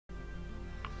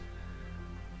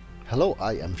Hello,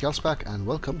 I am Fjallsback and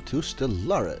welcome to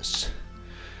Stellaris.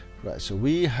 Right, so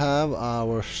we have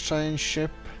our strange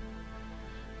ship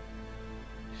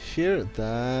here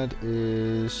that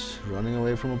is running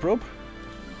away from a probe.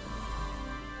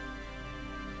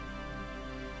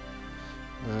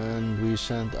 And we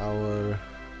sent our...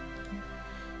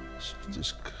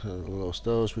 just close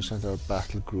those. We sent our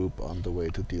battle group on the way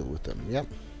to deal with them. Yep,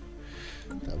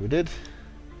 that we did.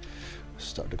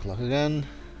 Start the clock again.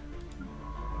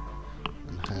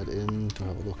 And head in to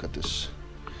have a look at this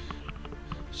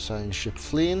science ship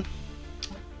fleeing.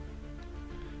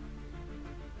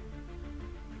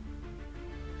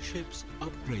 Ships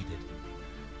upgraded.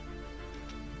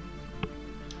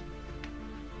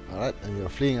 Alright, and you're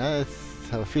fleeing. I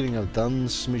have a feeling I've done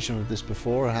some mission of this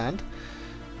beforehand,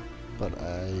 but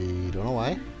I don't know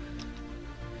why.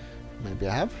 Maybe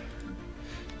I have.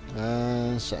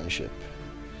 And science ship.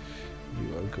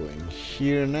 You are going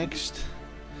here next.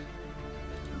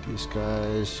 These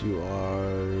guys, you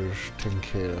are taking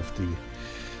care of the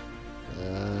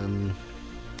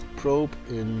probe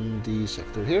in the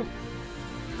sector here.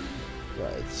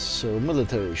 Right, so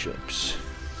military ships.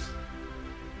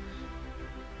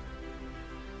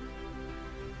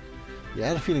 Yeah, I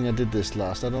had a feeling I did this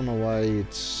last. I don't know why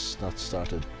it's not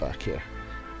started back here.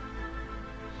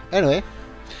 Anyway,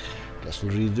 guess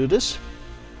we'll redo this.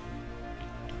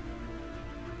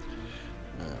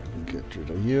 We can get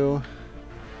rid of you.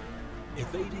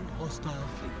 Evading hostile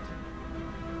fleet.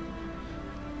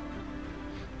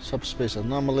 Subspace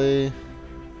anomaly.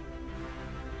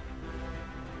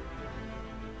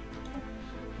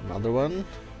 Another one.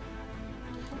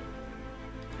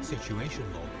 Situation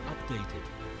log updated.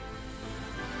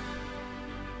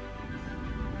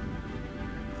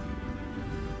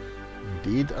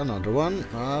 Indeed, another one.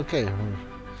 Okay.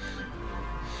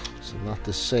 So not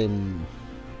the same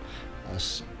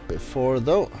as before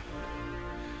though.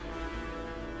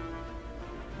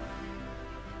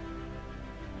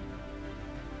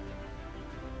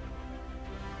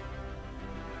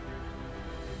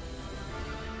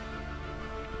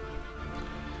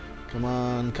 Come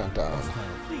on, countdown. Hostile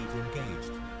fleet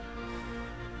engaged.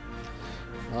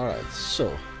 Alright,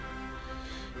 so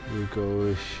we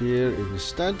go here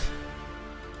instead.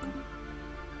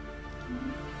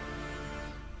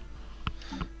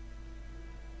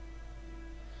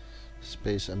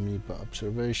 Space amoeba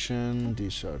observation.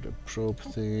 These are the probe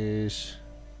thingies.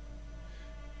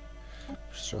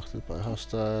 Obstructed by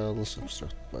hostiles,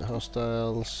 obstructed by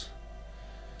hostiles.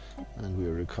 And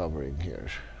we're recovering here.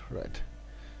 Right.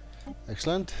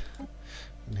 Excellent.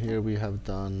 And here we have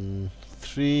done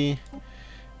 3.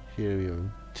 Here we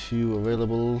have 2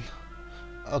 available.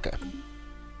 Okay.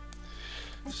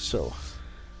 So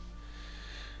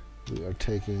we are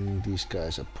taking these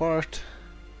guys apart.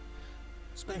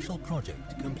 Special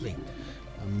project complete.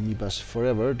 Amoebas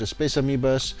forever. The space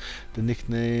amoebas, the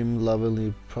nickname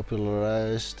lovingly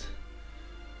popularized.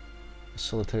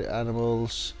 Solitary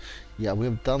animals. Yeah, we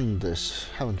have done this,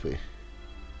 haven't we?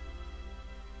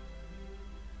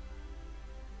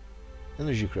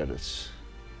 Energy credits.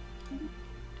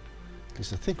 At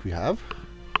least I think we have.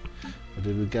 Or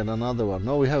did we get another one?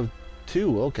 No, we have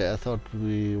 2. Okay, I thought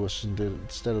we was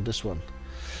instead of this one.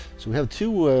 So we have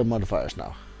 2 modifiers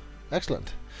now.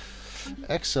 Excellent.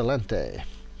 Excelente.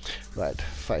 Right,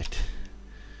 fight.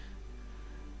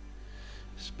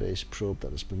 Space probe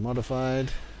that has been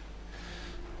modified.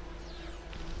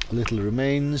 Little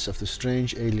remains of the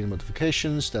strange alien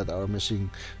modifications that our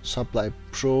missing sublight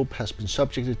probe has been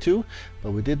subjected to,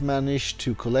 but we did manage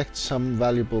to collect some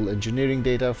valuable engineering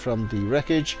data from the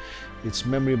wreckage. Its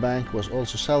memory bank was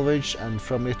also salvaged, and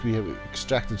from it we have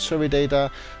extracted survey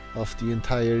data of the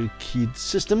entire keyed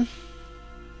system.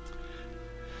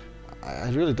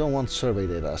 I really don't want survey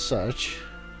data as such,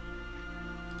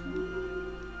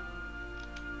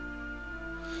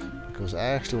 because I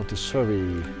actually want to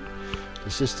survey the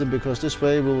system, because this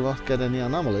way we will not get any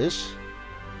anomalies.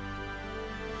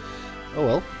 Oh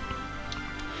well.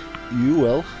 You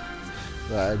will.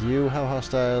 Right, you have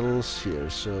hostiles here,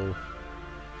 so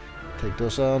take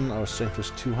those on. Our strength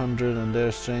was 200 and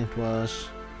their strength was...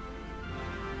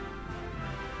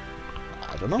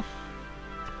 I don't know.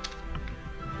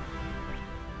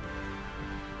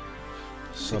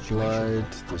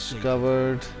 Sublight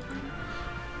discovered.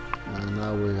 And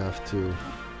now we have to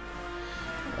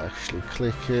actually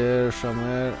click here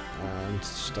somewhere and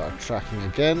start tracking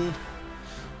again.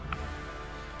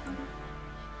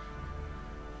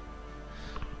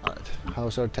 Alright,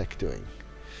 how's our tech doing?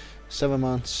 7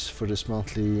 months for this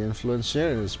monthly influence here,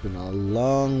 and it's been a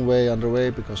long way underway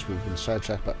because we've been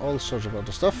sidetracked by all sorts of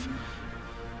other stuff.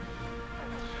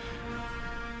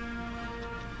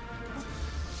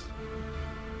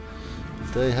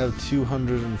 They have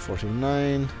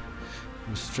 249.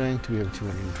 In strength we have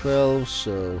 212,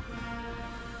 so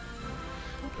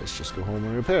let's just go home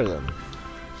and repair them.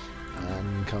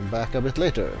 And come back a bit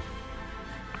later.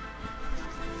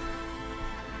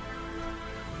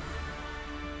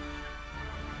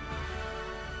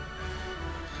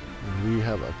 And we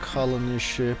have a colony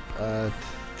ship at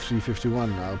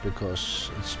 351 now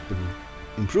because it's been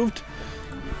improved.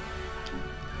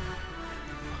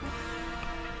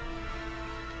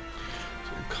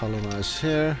 So colonize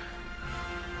here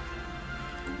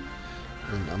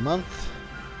in a month,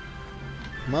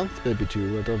 maybe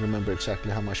two. I don't remember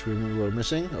exactly how much we were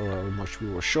missing, or how much we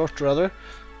were short rather.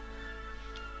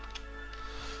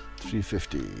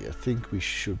 350. I think we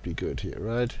should be good here,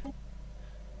 right?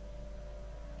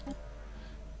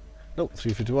 No,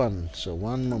 351, so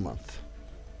one more month.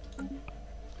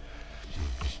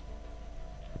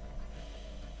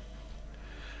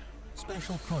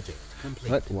 Special project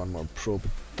complete. Right, one more probe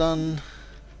done.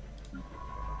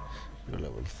 You're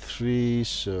level 3,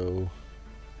 so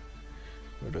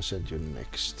where do I send you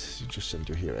next? You just send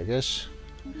you here, I guess.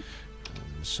 And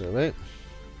survey.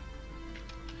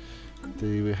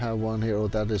 Do we have one here? Oh,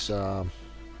 that is a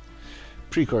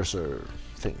precursor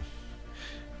thing.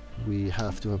 We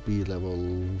have to be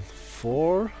level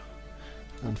 4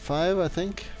 and 5, I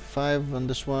think. 5 on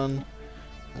this one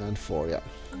and 4, yeah.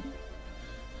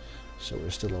 So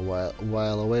we're still a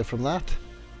while away from that.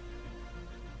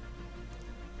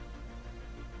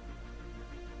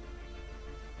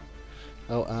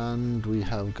 Oh, and we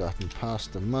have gotten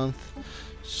past the month.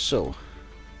 So,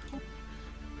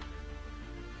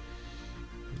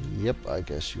 yep, I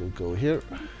guess you'll go here.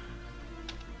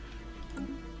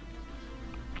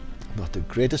 Not the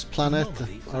greatest planet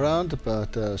around,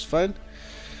 but it's fine.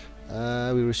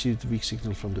 We received a weak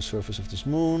signal from the surface of this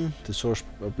moon. The source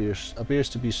appears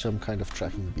to be some kind of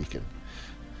tracking beacon.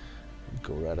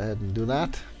 Go right ahead and do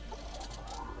that.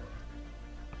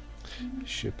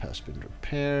 Ship has been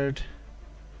repaired.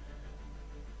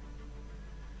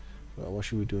 Well, what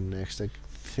should we do next? I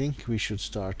think we should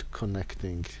start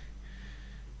connecting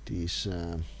these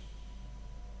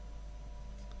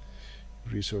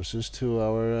resources to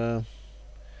our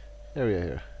area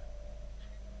here.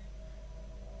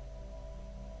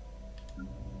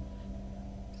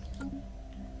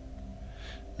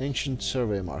 Ancient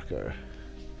survey marker.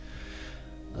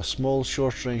 A small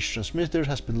short-range transmitter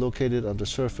has been located on the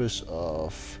surface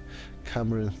of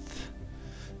Camarinth.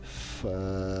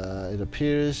 It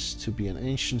appears to be an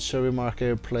ancient survey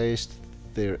marker placed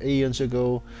there aeons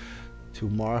ago to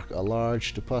mark a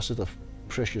large deposit of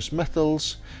precious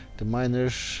metals. The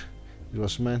miners it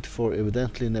was meant for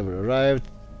evidently never arrived.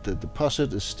 The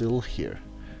deposit is still here.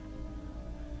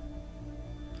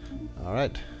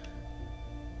 Alright.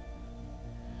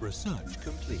 Research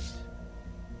complete.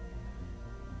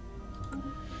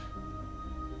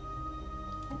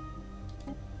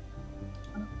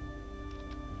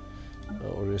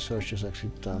 Oh, research is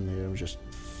actually done here. I'm just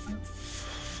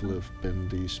flipping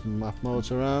these map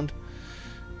modes around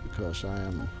because I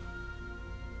am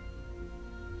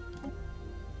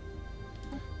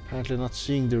apparently not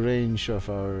seeing the range of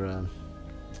our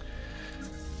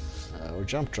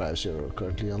jump drives here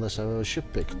currently, unless I have a ship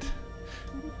picked.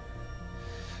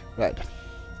 Right.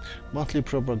 Monthly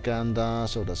propaganda,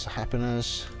 so that's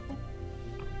happiness.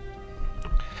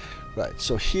 Right,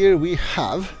 so here we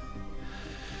have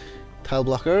tile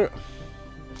blocker,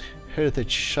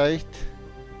 heritage site,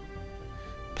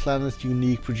 planet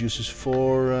unique produces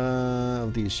 4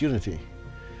 of these unity.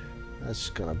 That's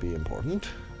gonna be important.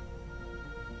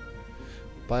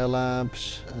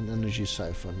 Biolabs and energy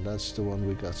siphon, that's the one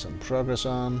we got some progress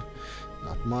on.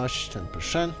 Not much,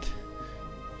 10%.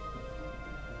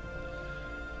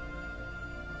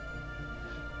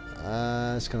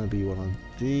 It's gonna be one of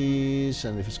these,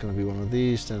 and if it's gonna be one of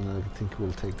these, then I think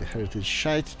we'll take the heritage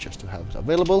site just to have it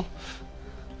available.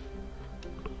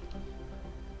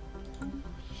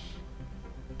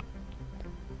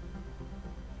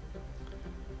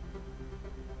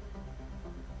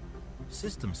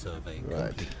 System survey right.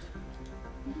 complete.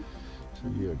 So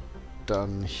you're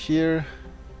done here.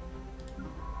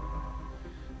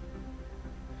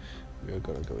 We're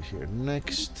gonna go here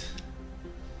next.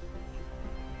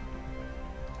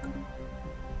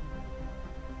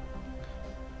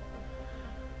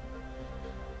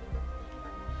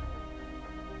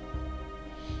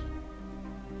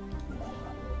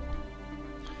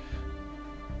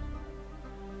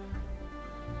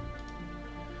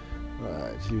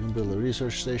 You can build a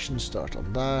research station, start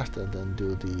on that, and then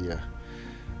do the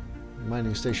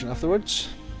mining station afterwards.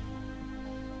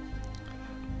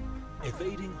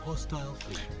 Evading hostile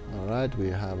fleet. Alright, we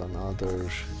have another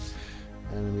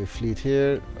enemy fleet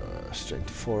here. Strength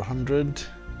 400.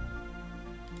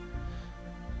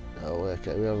 Oh,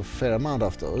 okay, we have a fair amount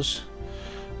of those.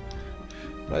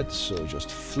 Right, so just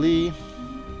flee.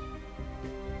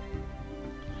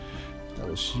 That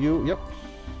was you, yep.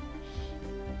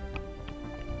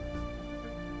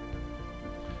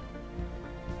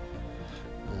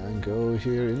 And go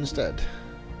here instead.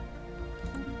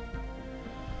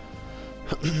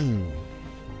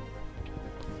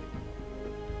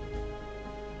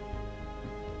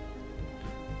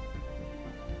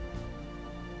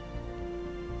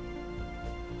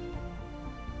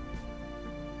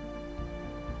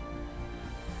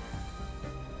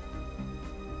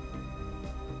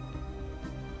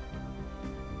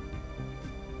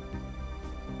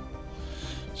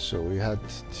 So we had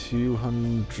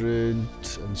 200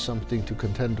 and something to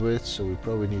contend with, so we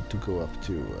probably need to go up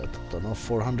to, I don't know,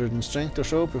 400 in strength or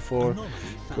so before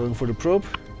going for the probe.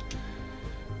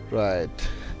 Right.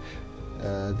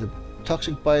 The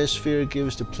toxic biosphere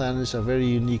gives the planets a very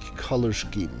unique color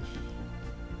scheme.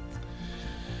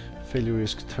 Failure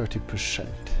risk 30%.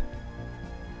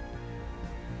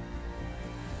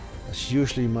 That's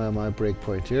usually my break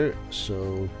point here,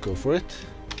 so go for it.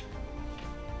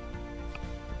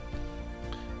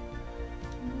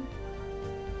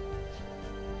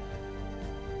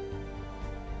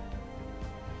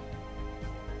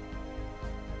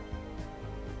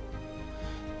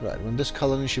 Right, when this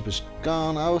colony ship is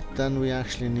gone out, then we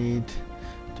actually need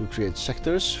to create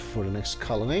sectors for the next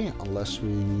colony, unless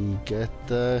we get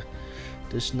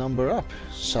this number up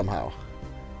somehow.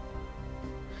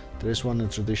 There is one in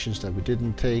traditions that we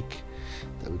didn't take,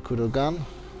 that we could have gone.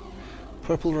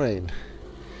 Purple Rain.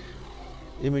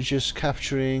 Images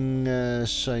capturing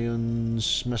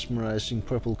Sion's mesmerizing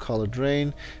purple colored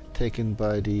rain, taken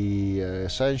by the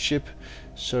science ship.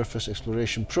 Surface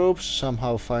exploration probes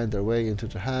somehow find their way into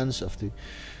the hands of the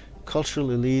cultural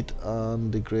elite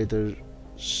on the greater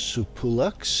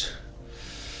Supulax.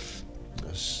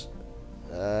 Yes.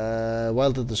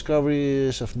 While the discovery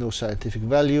is of no scientific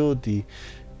value, the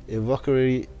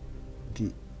evocative,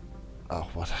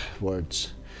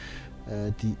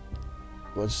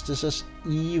 what's this as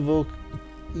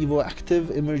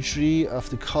evocative imagery of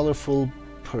the colorful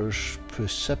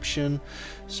perception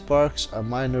sparks a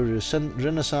minor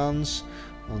renaissance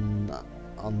on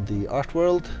the art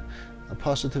world, a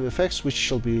positive effects which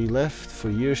shall be left for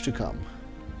years to come.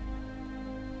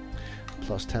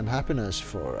 Plus 10 happiness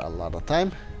for a lot of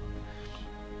time.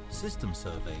 System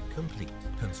survey complete.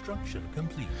 Construction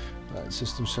complete. Right,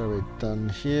 system survey done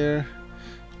here.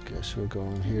 Guess we're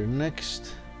going here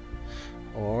next.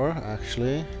 Or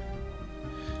actually,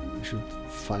 we should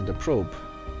find a probe.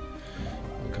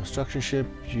 A construction ship,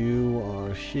 you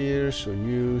are here, so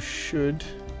you should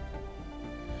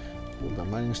build a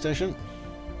mining station.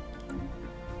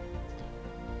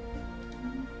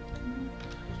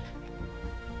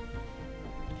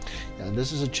 And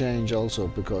this is a change also,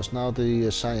 because now the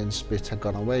science bit had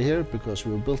gone away here because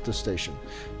we built the station.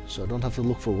 So I don't have to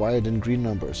look for white and green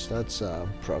numbers. That's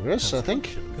progress, I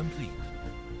think. Complete.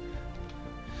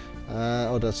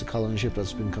 Oh, that's a colony ship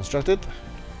that's been constructed.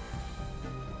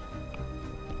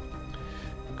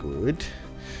 Good.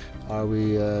 Are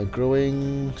we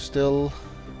growing still?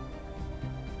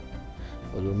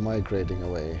 Well, we're migrating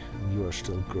away, and you are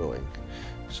still growing.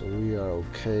 So we are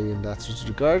okay in that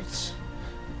regards.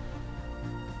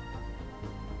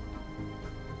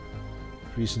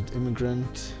 Recent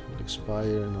immigrant will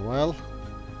expire in a while.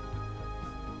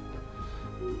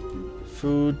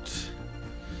 Food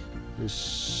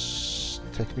is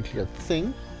technically a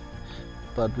thing,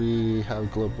 but we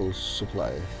have global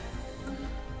supply.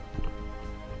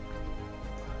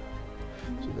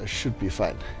 So that should be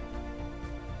fine.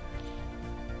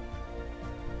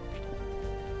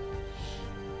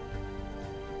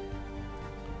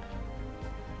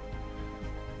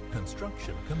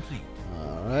 Construction complete.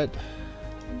 All right.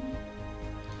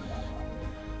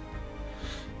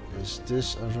 Is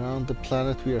this around the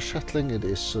planet we are shuttling? It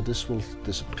is, so this will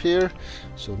disappear,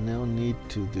 so no need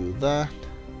to do that.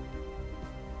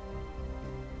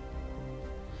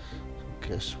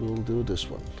 Guess we'll do this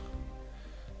one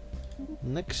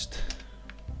next.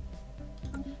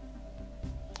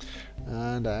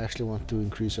 And I actually want to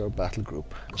increase our battle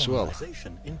group as well.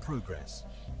 Colonization in progress.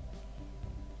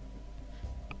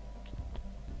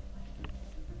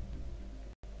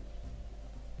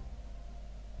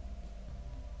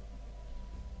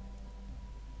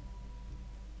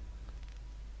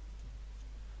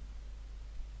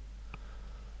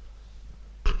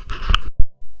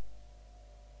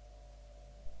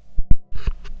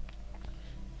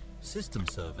 System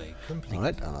survey complete.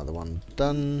 Alright, another one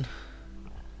done.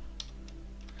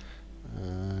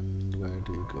 And where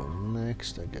do you go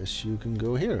next? I guess you can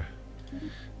go here.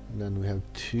 And then we have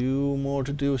 2 more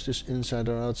to do. Is this inside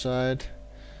or outside?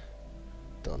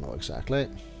 Don't know exactly.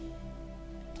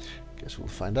 Guess we'll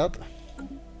find out.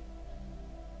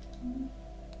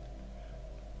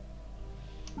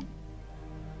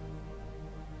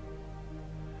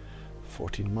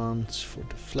 "14 months for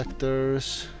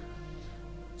deflectors."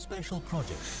 Special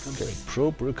project Okay, complete.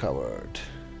 probe recovered.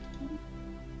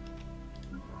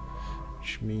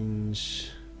 Which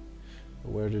means,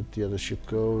 where did the other ship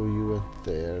go? You went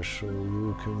there, so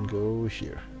you can go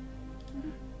here.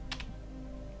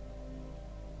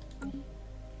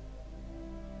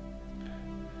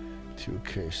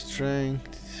 "2k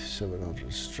strength,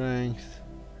 700 strength,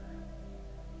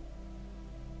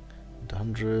 and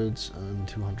hundreds, and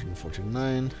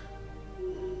 249.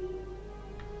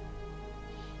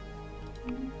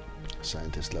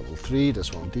 Scientist level 3,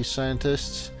 that's one of these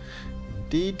scientists.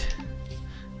 Indeed.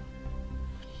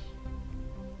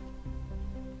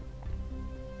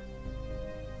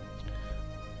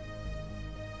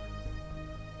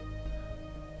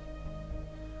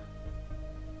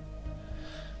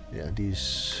 Yeah,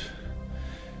 these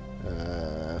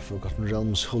Forgotten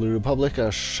Realms Holy Republic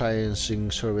are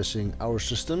servicing our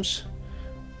systems.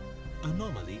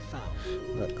 Anomaly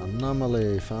found. Right,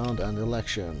 anomaly found and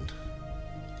election.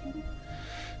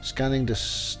 Scanning the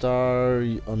star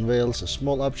unveils a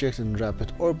small object in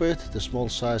rapid orbit. The small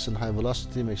size and high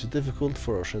velocity makes it difficult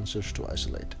for our sensors to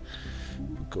isolate.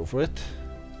 Go for it.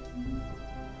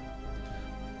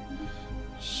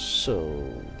 So...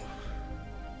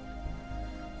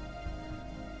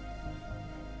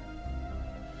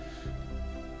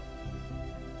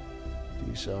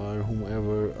 these are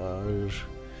whomever are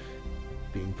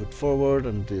being put forward,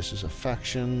 and this is a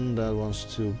faction that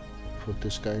wants to put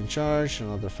this guy in charge.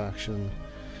 Another faction,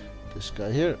 this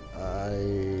guy here.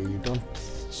 I don't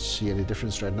see any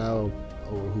difference right now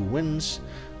over who wins,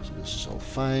 so this is all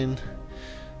fine.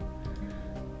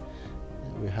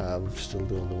 We have still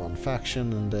the only one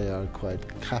faction, and they are quite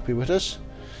happy with us,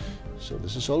 so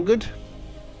this is all good.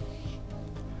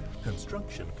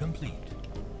 Construction complete.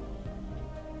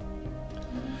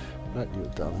 Right,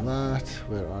 you've done that.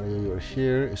 Where are you? You're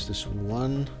here. Is this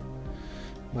one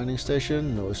mining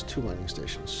station? No, it's 2 mining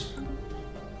stations.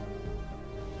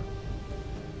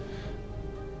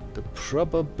 The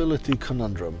probability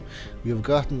conundrum. We have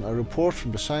gotten a report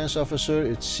from the science officer.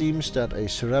 It seems that a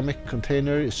ceramic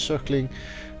container is circling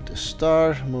the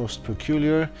star. Most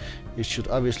peculiar. It should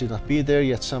obviously not be there,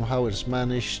 yet somehow it has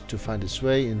managed to find its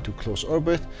way into close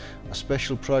orbit. A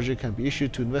special project can be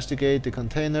issued to investigate the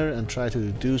container and try to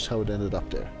deduce how it ended up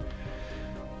there.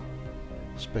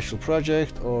 Special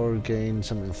project or gain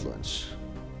some influence.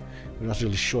 We're not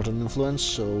really short on influence,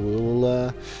 so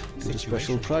we'll do the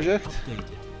special project. Updated.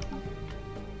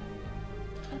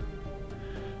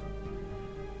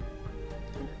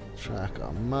 Track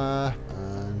a map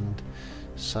and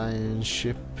science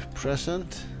ship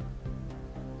present.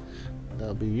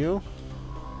 That'll be you.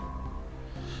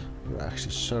 You're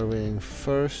actually surveying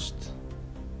first.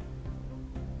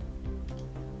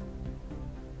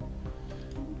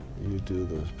 You do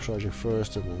the project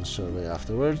first and then survey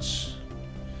afterwards.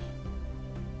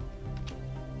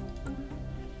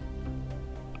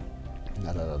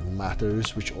 Not that it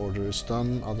matters which order is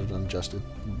done, other than just it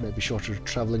maybe shorter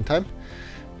traveling time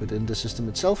within the system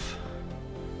itself.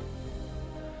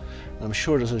 I'm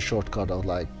sure there's a shortcut of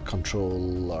like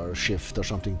control or shift or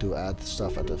something to add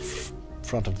stuff at the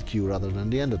front of the queue rather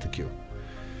than the end of the queue.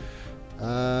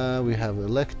 We have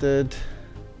elected.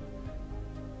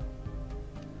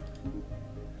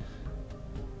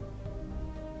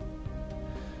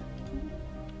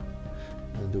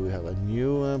 And do we have a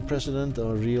new president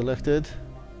or re-elected?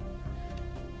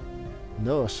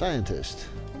 No, a scientist.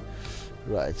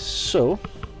 Right, so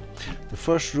the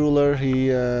first ruler,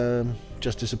 he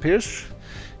just disappears.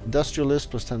 Industrialist,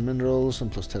 plus 10 minerals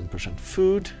and plus 10%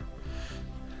 food.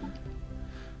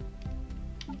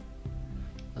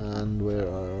 And where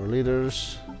are our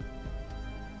leaders?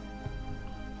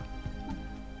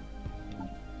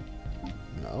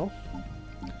 No.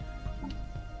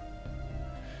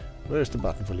 Where's the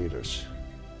button for leaders?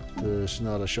 There's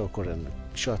not a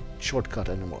shortcut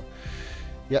anymore.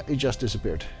 Yeah, it just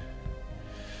disappeared.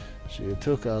 So you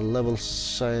took a level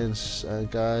science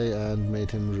guy and made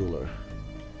him ruler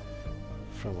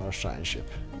from our science ship.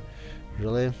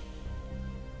 Really?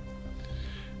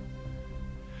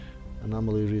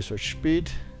 Anomaly research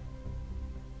speed.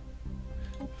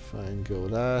 Fine, go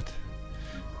with that.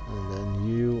 And then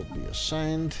you be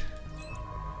assigned.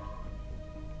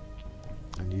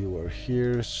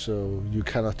 here, so you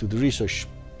cannot do the research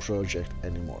project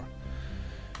anymore.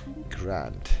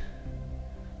 Grand.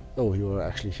 Oh, you are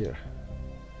actually here.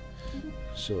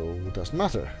 So it doesn't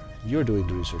matter. You're doing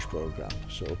the research program,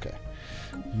 so okay.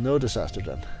 No disaster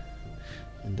then.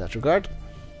 In that regard.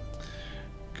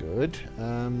 Good.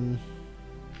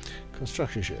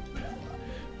 Construction ship.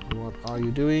 What are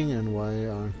you doing and why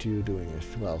aren't you doing it?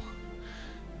 Well,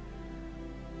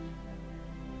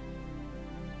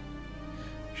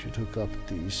 should hook up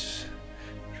these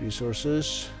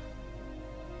resources.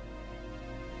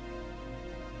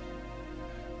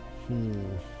 Do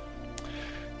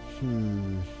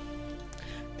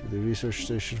the research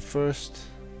station first.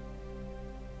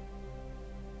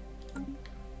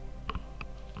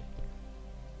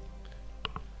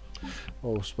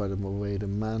 Oh, by the way, the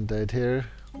mandate here.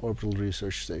 Orbital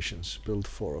research stations. Build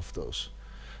 4 of those.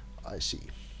 I see.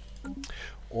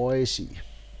 I see.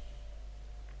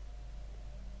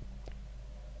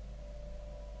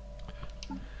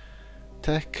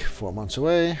 Tech, 4 months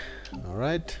away.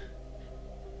 Alright.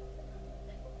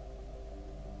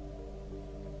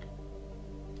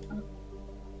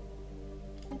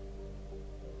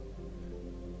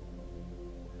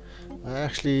 I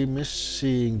actually miss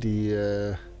seeing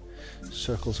the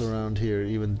circles around here,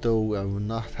 even though I will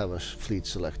not have a fleet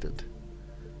selected.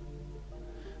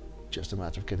 Just a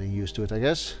matter of getting used to it, I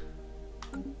guess.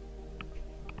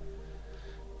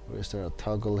 Or is there a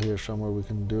toggle here somewhere we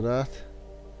can do that?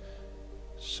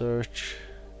 Search,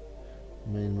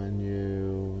 main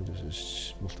menu, this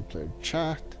is multiplayer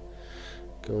chat,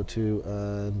 go to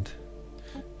and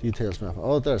details map.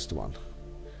 Oh, there's the one.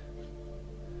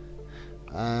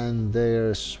 And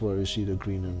there's where you see the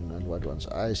green and white ones.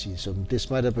 I see. So this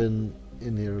might have been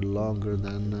in here longer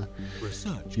than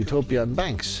Utopia and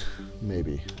Banks,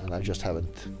 maybe. And I just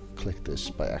haven't clicked this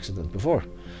by accident before.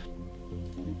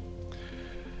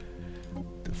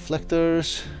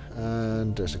 Deflectors,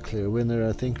 and there's a clear winner.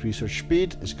 I think research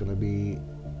speed is going to be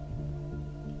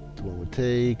the one we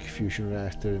take. Fusion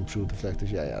reactor, improved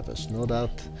deflectors. Yeah, there's no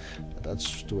doubt.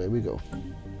 That's the way we go.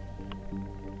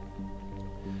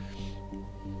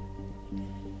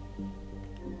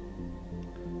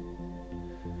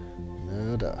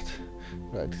 No doubt.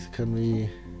 Right, can we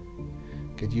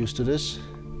get used to this?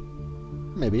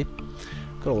 Maybe.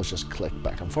 Could always just click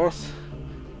back and forth,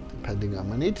 depending on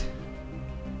my need.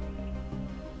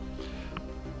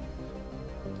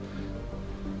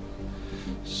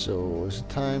 So, is it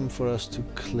time for us to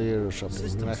clear or something?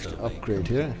 We can actually upgrade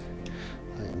here.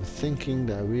 I am thinking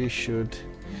that we should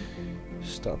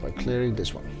start by clearing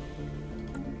this one.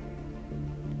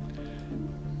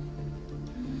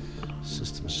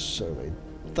 System survey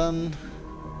done.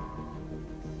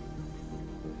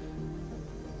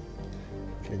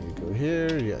 Can you go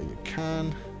here? Yeah, you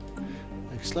can.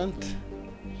 Excellent.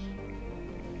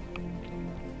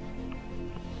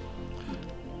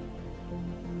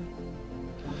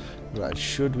 Right,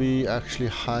 should we actually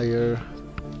hire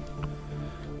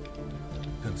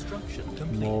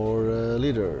more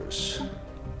leaders?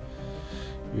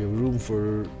 We have room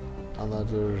for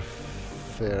another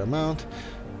fair amount,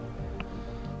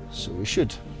 so we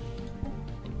should.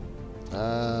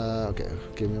 Okay,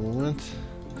 give me a moment.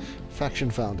 Faction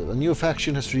founded. A new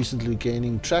faction has recently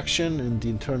gaining traction in the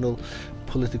internal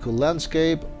political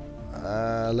landscape,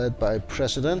 led by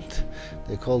President.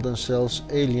 They call themselves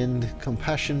Alien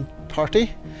Compassion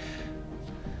Party.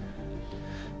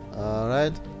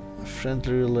 Alright,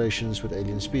 friendly relations with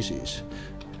alien species.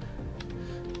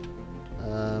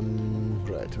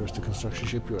 Right, where's the construction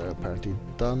ship? You are apparently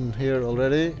done here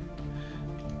already.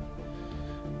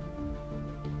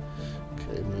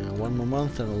 Okay, 1 more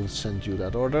month and I'll send you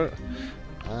that order.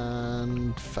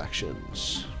 And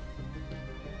factions.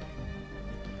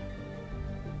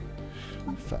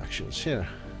 Factions here.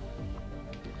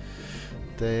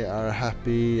 They are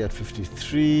happy at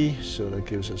 53, so that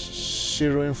gives us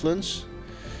 0 influence.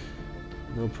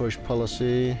 No push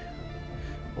policy.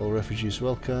 All refugees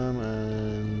welcome,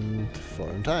 and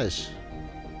foreign ties.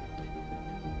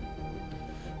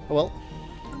 Oh well.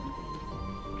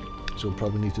 So we'll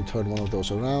probably need to turn one of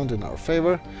those around in our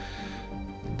favor.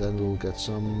 And then we'll get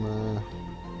some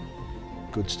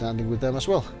good standing with them as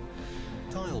well.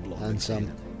 Tile block and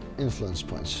some influence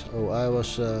points. Oh, I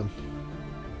was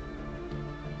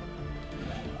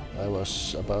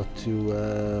about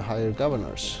to hire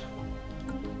governors.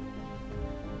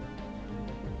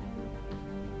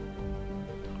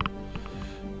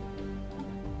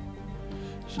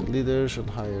 So leaders should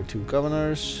hire 2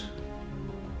 governors.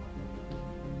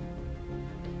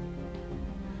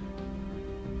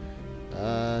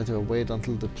 To wait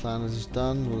until the planet is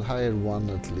done. We'll hire 1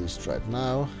 at least right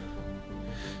now.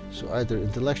 So either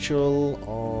intellectual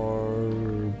or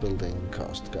building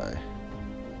cost guy.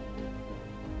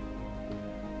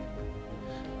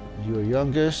 You're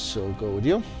youngest, so go with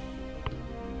you.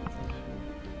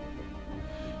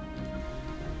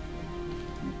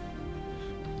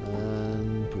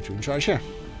 And put you in charge here.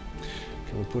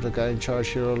 Can we put a guy in charge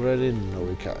here already? No,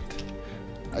 we can't.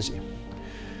 I see.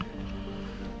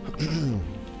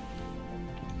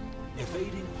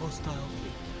 Evading hostile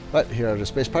fleet. Right, here are the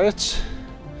space pirates.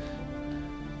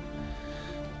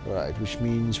 Right, which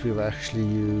means we've actually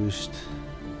used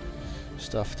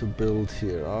stuff to build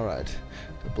here. Alright.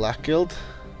 The Black Guild.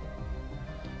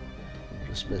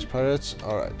 The space pirates.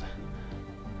 Alright.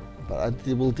 But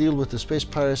I will deal with the space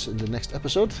pirates in the next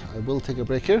episode. I will take a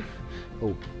break here.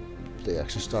 Oh, they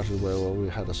actually started where we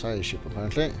had a science ship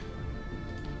apparently.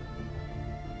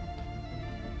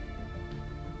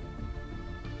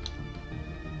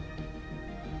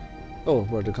 Oh,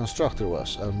 where the constructor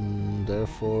was, and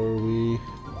therefore we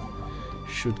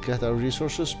should get our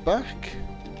resources back.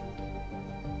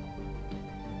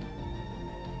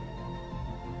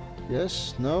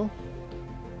 Yes? No?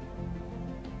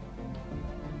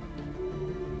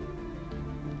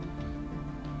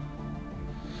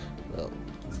 Well,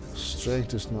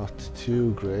 strength is not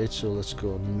too great, so let's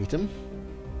go and meet him.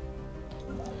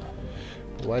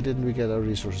 Why didn't we get our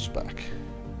resources back?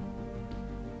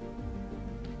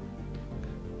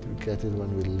 Get it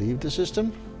when we leave the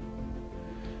system.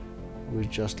 We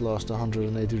just lost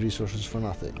 180 resources for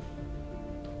nothing.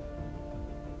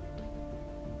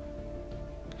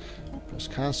 Press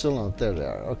cancel. Oh, there they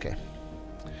are. Okay,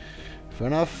 fair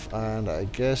enough. And I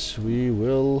guess we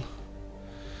will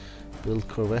build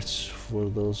corvettes for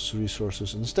those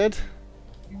resources instead.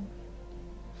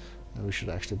 And we should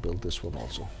actually build this one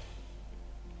also.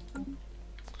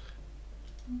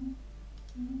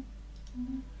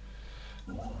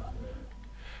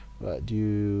 Right,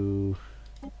 you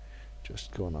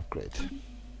just go and upgrade.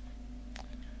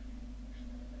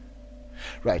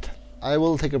 Right, I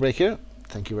will take a break here.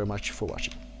 Thank you very much for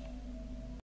watching.